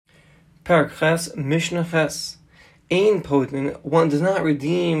Parak Ches, Mishnah Ches. Ein Potin, one does not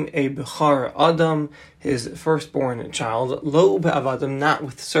redeem a Bechar Adam, his firstborn child, lo be'avadim, not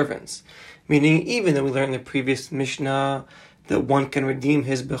with servants. Meaning, even though we learned in the previous Mishnah that one can redeem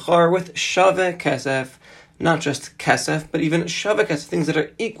his Bechar with Shaveh Kesef, not just Kesef, but even Shaveh Kesef, things that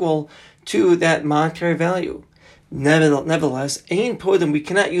are equal to that monetary value. Nevertheless, Ein Potin, we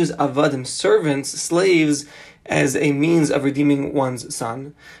cannot use Avadim, servants, slaves, as a means of redeeming one's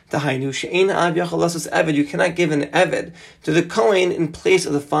son. You cannot give an eved to the Kohen in place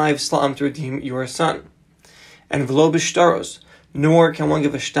of the 5 sla'am to redeem your son. And v'lo b'shtaros, nor can one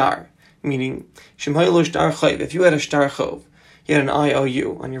give a shtar. Meaning, if you had a shtar chov, you had an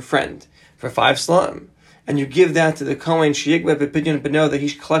IOU on your friend for 5 sla'am, and you give that to the Kohen, but know that he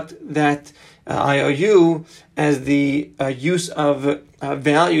should collect that IOU as the use of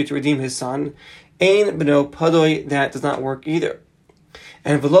value to redeem his son. Ein b'no padoi, that does not work either.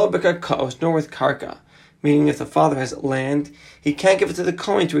 And v'lo b'karkaos, nor with karka, meaning if the father has land, he can't give it to the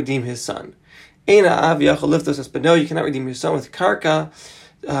Kohen to redeem his son. Ein ha'av yachol liftos, but no, you cannot redeem your son with karka,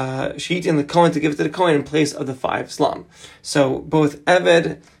 sheet in the Kohen to give it to the Kohen in place of the 5 sla'am. So both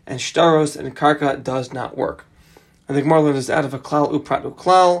eved and shtaros and karka does not work. And the Gemara learns this out of a klal uprat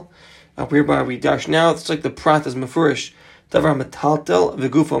uklal, whereby we dash now. It's like the prat is mefurish. Davar metaltel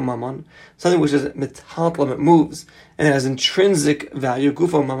v'gufo mamon, something which is metaltel, it moves, and it has intrinsic value,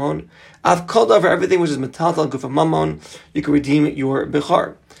 gufo mamon. Av kol davar, everything which is metaltel, gufo mamon, you can redeem your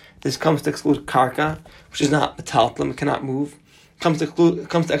bechar. This comes to exclude karka, which is not metaltel, it cannot move. Comes to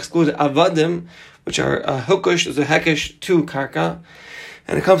exclude avadim, which are hukush, is a hekesh to karka,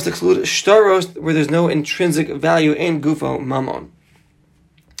 and it comes to exclude shtaros, where there's no intrinsic value in gufo mamon.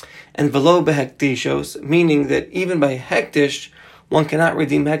 And velo behekdishos, meaning that even by hektish, one cannot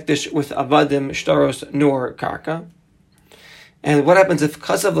redeem hektish with avadim, shtaros, nor karka. And what happens if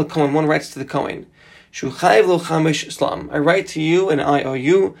kasav l'kohen, one writes to the Kohen, shu chayiv lo chamish sla'im, I write to you and I owe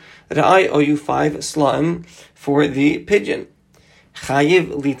you that I owe you 5 sla'im for the pigeon.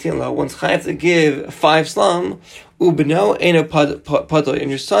 Chayiv litin lo, one's chayiv to give 5 sla'im, ubno eno padoi, and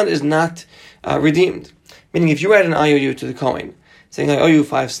your son is not redeemed. Meaning, if you write an IOU to the Kohen, saying I owe you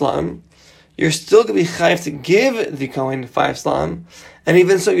 5 sla'im, you're still going to be chayiv to give the Kohen 5 sla'im, and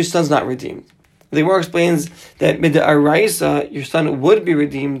even so your son's not redeemed. The Gemara explains that mid'araisa, your son would be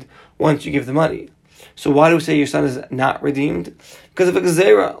redeemed once you give the money. So why do we say your son is not redeemed? Because of a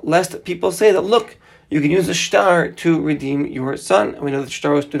gezerah, lest people say that, look, you can use a shtar to redeem your son, and we know that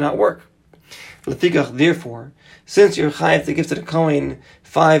shtaros do not work. Therefore, since you're chayiv to give to the Kohen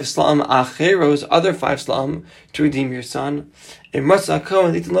 5 sla'am acheros, other 5 sla'am, to redeem your son, if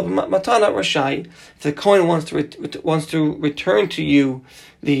the Kohen wants to return to you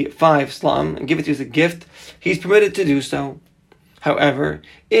the 5 sla'am and give it to you as a gift, he's permitted to do so. However,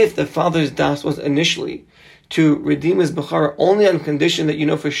 if the father's das was initially to redeem his bechara only on condition that you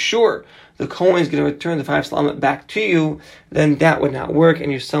know for sure the Kohen is going to return the 5 sla'am back to you, then that would not work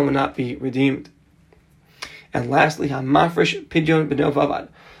and your son would not be redeemed. And lastly, hamafresh pidyon b'no v'avad,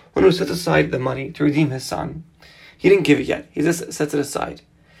 one who sets aside the money to redeem his son. He didn't give it yet. He just sets it aside.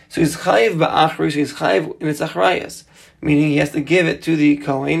 So he's chayiv ba'achrus, he's chayiv in its achrayas, meaning he has to give it to the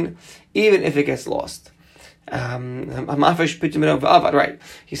Kohen even if it gets lost. Hamafresh pidyon b'no v'avad, right.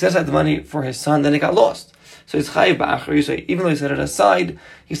 He set aside the money for his son, then it got lost. So he's chayiv ba'achrus, so even though he set it aside,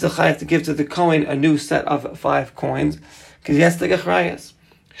 he's still chayiv to give to the Kohen a new set of 5 coins, because he has to get achrayas.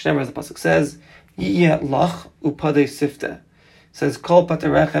 Shneimar, as the pasuk says, Yiyeh lach upadei sifte. Says kol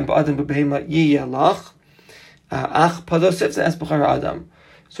paterechem ba'adam b'behema yiyeh lach ach pado sifte es b'char adam.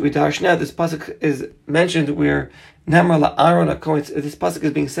 So we dash now. This pasuk is mentioned where Namar la'Aaron HaKohen. This pasuk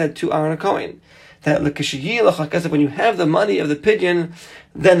is being said to Aaron HaKohen that l'kashiyeh lach hakesef, when you have the money of the pigeon,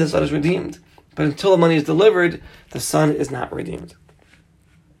 then the son is redeemed. But until the money is delivered, the son is not redeemed.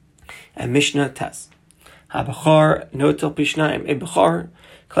 And Mishnah Tes HaBechar notel pishnayim, a bechar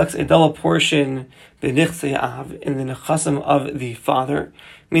collects a double portion in the nechasim of the father,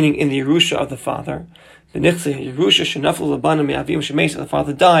 meaning in the Yerusha of the father. The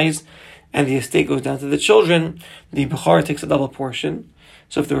father dies, and the estate goes down to the children. The Bechar takes a double portion.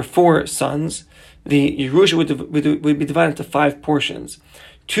 So if there were 4 sons, the Yerusha would be divided into 5 portions.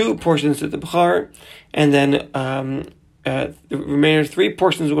 2 portions to the Bechar, and then the remaining 3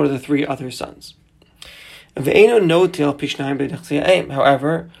 portions will go to the 3 other sons. However,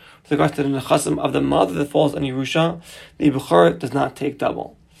 with regards to the nechasim of the mother that falls on Yerusha, the Bechor does not take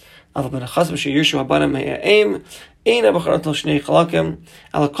double. All the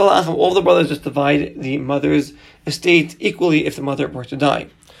brothers just divide the mother's estate equally if the mother were to die.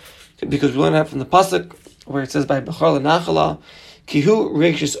 Because we learn that from the pasuk where it says by Bechor l'nachala, Kihu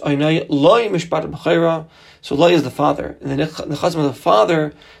Reikshis Oinai Loi Mishpat B'chayra. So Loi is the father. In the nechasim of the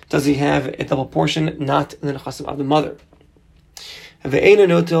father, does he have a double portion? Not in the nechasim of the mother. Ve'ena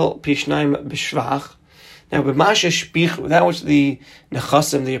notil pishnaim b'shvach. Now, b'masha shpich, that which the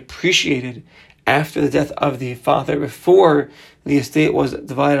nechasim, they appreciated after the death of the father, before the estate was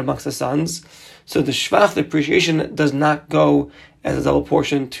divided amongst the sons. So the shvach, the appreciation, does not go as a double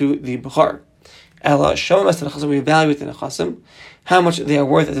portion to the bechor. Ella shom as the nechasim, we evaluate the nechasim, how much they are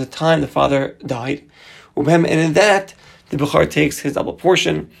worth at the time the father died. And in that, the bechor takes his double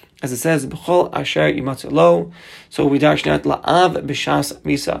portion, as it says, b'chol asher yimatzu lo. So we darshnat la'av b'shas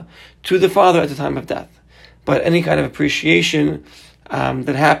misa, to the father at the time of death. But any kind of appreciation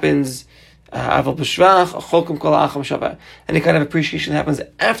that happens, aval b'shvach, cholkum kol acham shaveh, any kind of appreciation that happens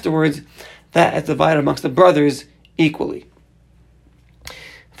afterwards, that is divided amongst the brothers equally.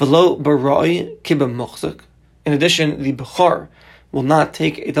 V'lo baroi kibam mochzuk. In addition, the bechor will not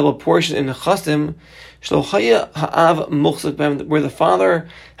take a double portion in the chasim, shlohaya ha'av mochzuk, where the father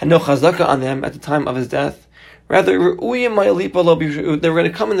had no chazaka on them at the time of his death. Rather, they were going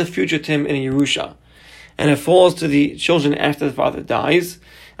to come in the future to him in a Yerusha. And it falls to the children after the father dies,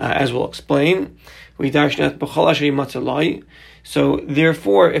 as we'll explain. So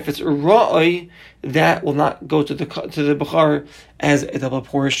therefore, if it's ra'oi, that will not go to the bechor as a double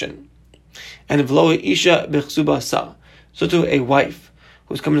portion. And v'lo isha b'chsuba sa. So to a wife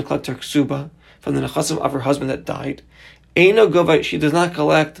who's coming to collect her ksuba from the nechasim of her husband that died, Eino Gova, she does not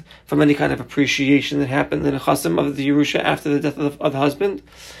collect from any kind of appreciation that happened in the nechasim of the Yerusha after the death of the husband.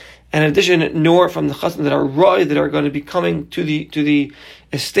 And in addition, nor from the chasim that are roi, that are going to be coming to the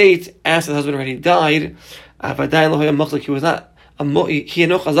estate after the husband already died. He was not he had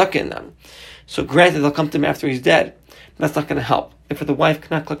no chazaka in them. So granted, they'll come to him after he's dead. But that's not going to help. If the wife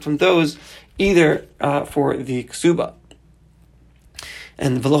cannot collect from those, either for the ksuba.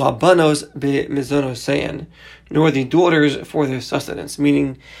 And v'lo habanos b'mizonos sayin, nor the daughters for their sustenance.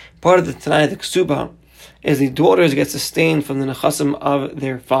 Meaning, part of the tanai, the ksuba, is the daughters get sustained from the nechasim of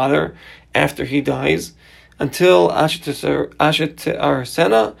their father after he dies, until ashet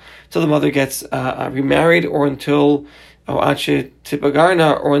arsena, till the mother gets remarried, or until ashet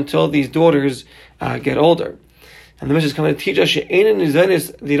tipagarna, or until these daughters get older. And the Mishnah is coming to teach us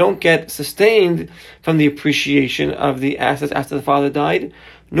they don't get sustained from the appreciation of the assets after the father died,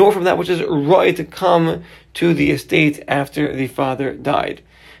 nor from that which is right to come to the estate after the father died.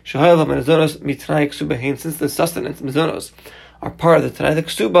 Since the sustenance mizonos are part of the Tanai the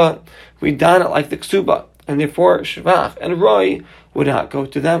ksuba, we don it like the ksuba, and therefore shvach and roi would not go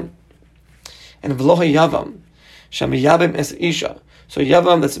to them. And v'loha yavam shamiyabim es isha. So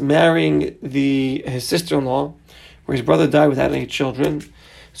yavam, that's marrying his sister-in-law, where his brother died without any children.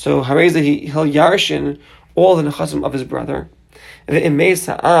 So hareza he'll yarshin all the nechasim of his brother. If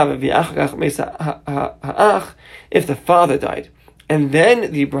the father died, and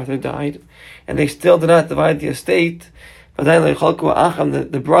then the brother died, and they still did not divide the estate,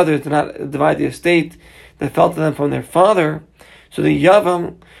 the brothers did not divide the estate that fell to them from their father, so the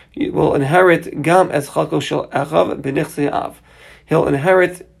yavam will inherit gam as chalko shel achav b'nichsei av. He'll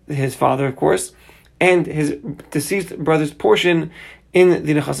inherit his father, of course, and his deceased brother's portion in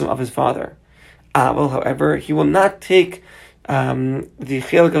the nechasim of his father. Well, however, he will not take the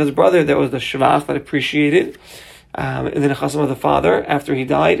chelik of his brother that was the shvach that appreciated in the nechasim of the father after he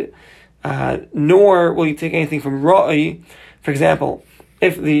died, nor will he take anything from ra'i. For example,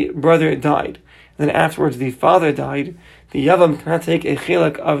 if the brother died, then afterwards the father died, the yavam cannot take a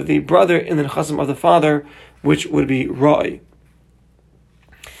chelik of the brother in the nechasim of the father, which would be ra'i.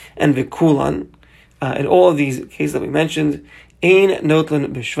 And v'kulan, in all of these cases that we mentioned, ein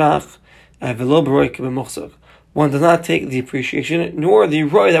notlan b'shvach v'lo b'roi k'b'mochzuk. One does not take the appreciation, nor the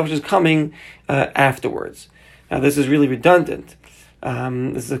roi, that which is coming afterwards. Now this is really redundant.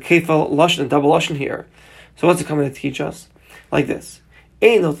 This is a kefal lashon, double lashon here. So what's it coming to teach us? Like this: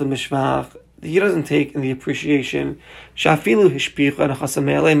 ein notlan b'shvach. He doesn't take in the appreciation, shafilu hishpichu nechasim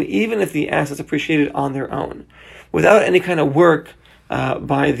me'aleim, even if the assets appreciated on their own, without any kind of work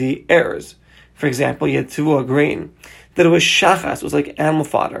by the heirs. For example, you had tivua grain, that it was shachas, it was like animal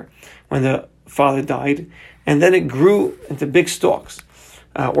fodder, when the father died, and then it grew into big stalks,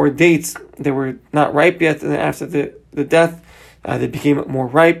 or dates that were not ripe yet, and then after the death, they became more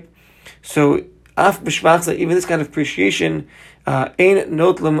ripe. So, af b'shvach, even this kind of appreciation, ein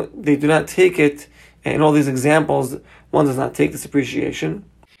notlim, they do not take it. In all these examples, one does not take this appreciation.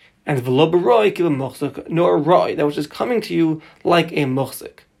 And v'lo b'roi k'ba mochzuk, nor roi, that which is coming to you like a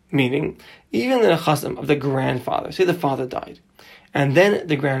mochzuk. Meaning, even the nechasim of the grandfather, say the father died, and then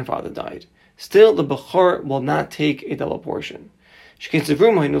the grandfather died, still the bechor will not take a double portion.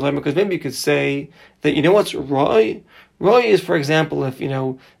 Because maybe you could say that, you know what's Roy? Roy is, for example, if,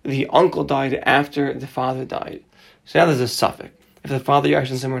 the uncle died after the father died. So now there's a suffix, if the father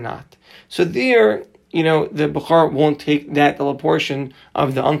yashes him or not. So there, the Bechor won't take that double portion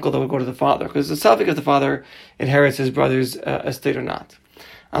of the uncle that would go to the father, because the suffix if the father inherits his brother's estate or not.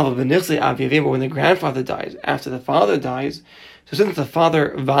 But when the grandfather dies, after the father dies, so since the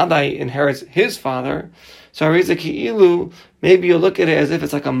father Vadai inherits his father, so maybe you look at it as if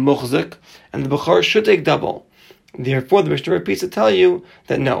it's like a muchzik, and the Bechor should take double. Therefore, the Mishnah repeats to tell you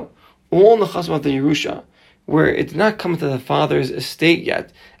that no, all nechasim of the Yerusha, where it did not come to the father's estate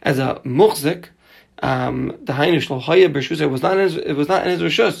yet as a muchzik, the Hainu Shlohaya B'Rishus, it was not in his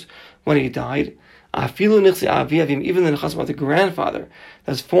Rishus when he died. Even the nechasim of the grandfather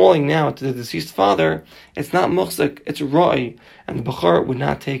that's falling now to the deceased father, it's not muchzik, it's roi, and the Bechor would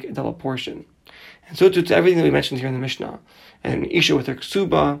not take a double portion. And so to everything that we mentioned here in the Mishnah, and Isha with her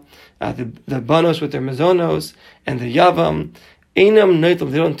ksuba, the banos with their mazonos, and the yavam, einam noitel,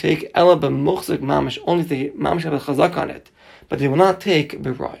 they don't take ela b'muchzik mamish, only if they mamish have a chazak on it, but they will not take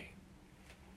b'roi.